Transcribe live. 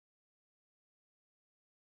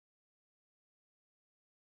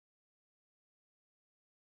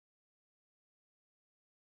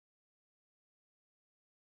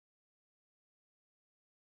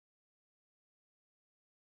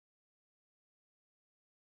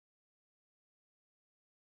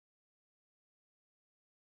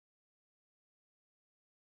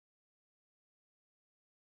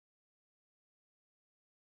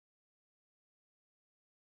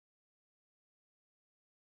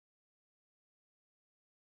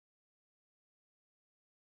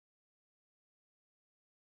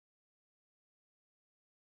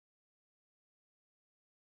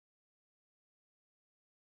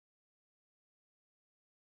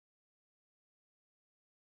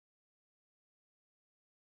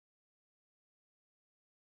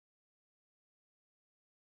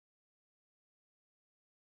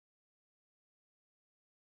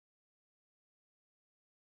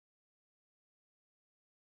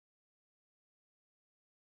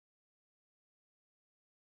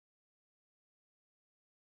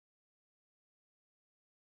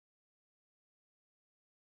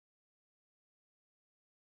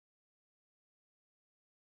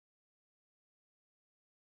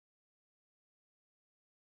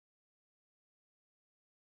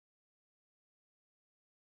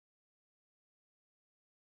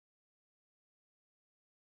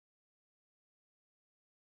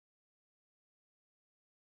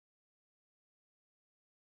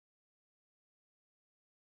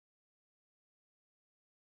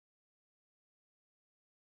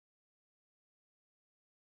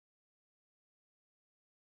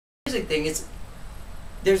music thing,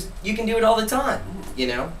 you can do it all the time, you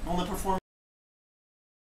know? On the performance.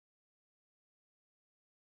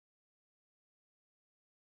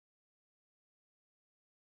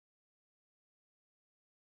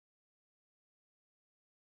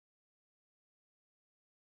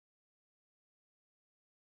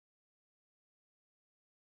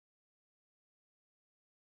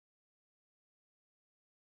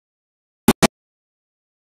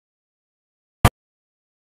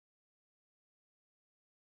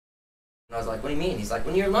 And I was like, what do you mean? He's like,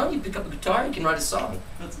 when you're alone, you pick up a guitar, you can write a song.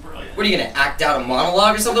 That's brilliant. What are you going to act out a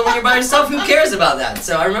monologue or something when you're by yourself? Who cares about that?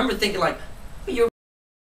 So I remember thinking like, well, you're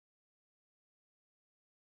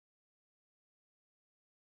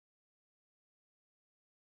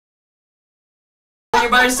when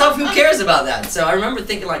you're by yourself, who cares about that? So I remember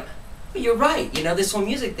thinking like, well, you're right. You know, this whole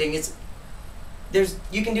music thing,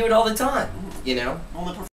 you can do it all the time, you know? On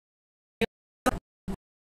the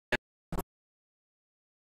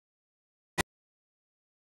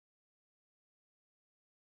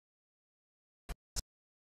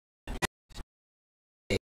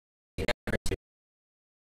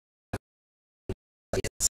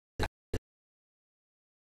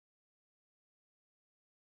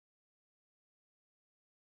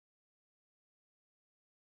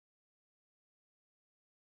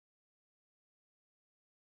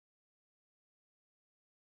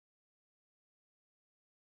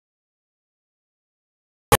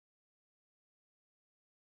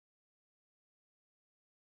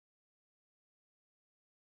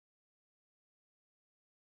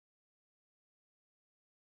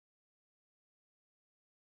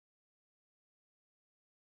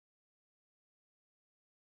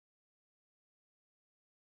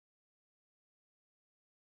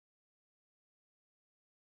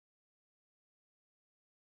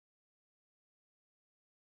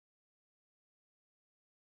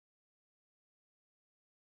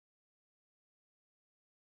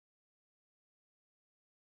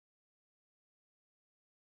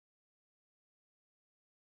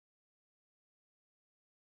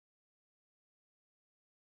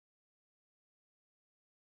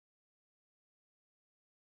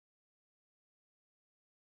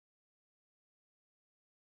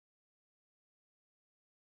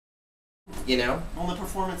You know? Well, the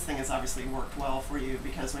performance thing has obviously worked well for you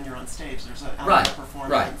because when you're on stage, there's an element Right, of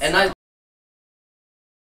performance. right. And I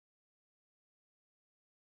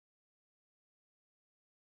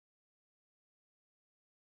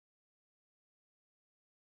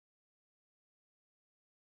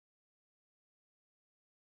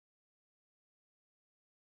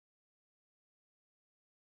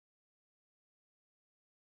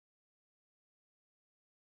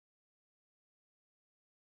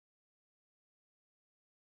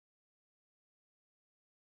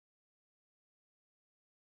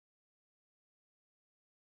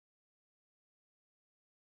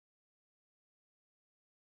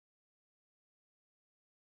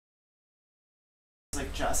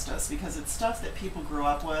Like justice, because it's stuff that people grew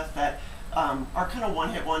up with that are kind of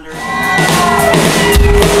one-hit wonders.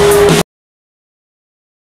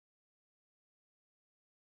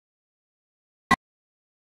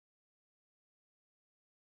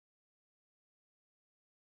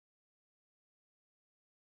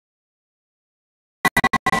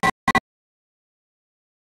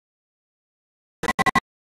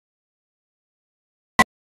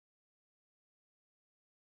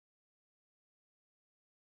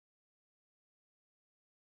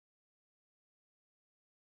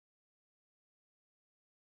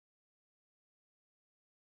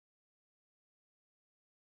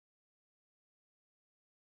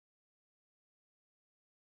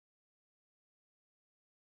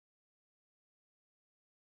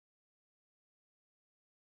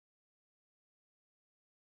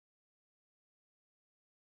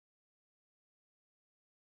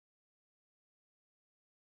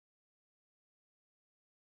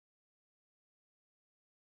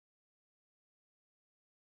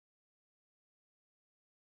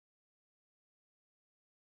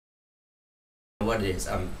 what it is,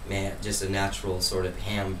 I'm just a natural sort of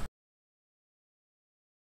ham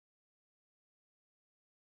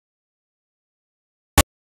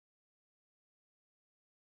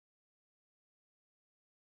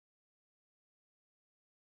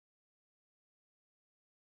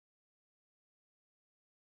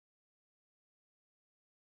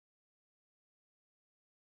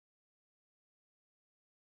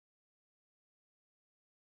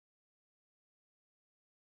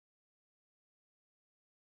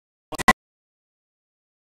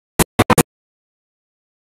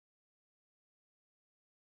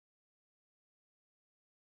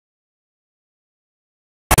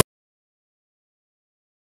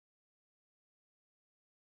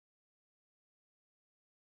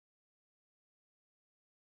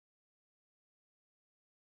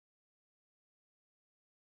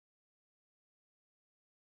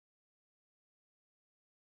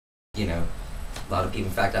You know, a lot of people.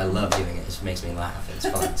 In fact, I love doing it. It just makes me laugh. It's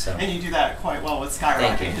fun. So. And you do that quite well with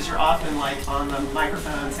skyrocketing because you're often like on the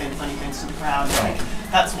microphone saying funny things to the crowd. Right.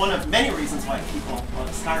 Like, that's one of many reasons why people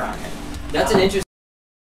love skyrocket. That's an interesting.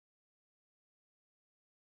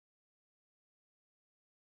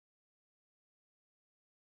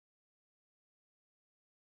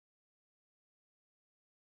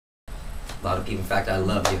 A lot of people. In fact, I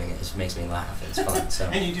love doing it. It just makes me laugh. It's fun. So.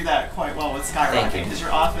 And you do that quite well with skyrocketing because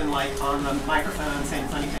you're often like on the microphone saying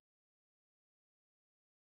funny things.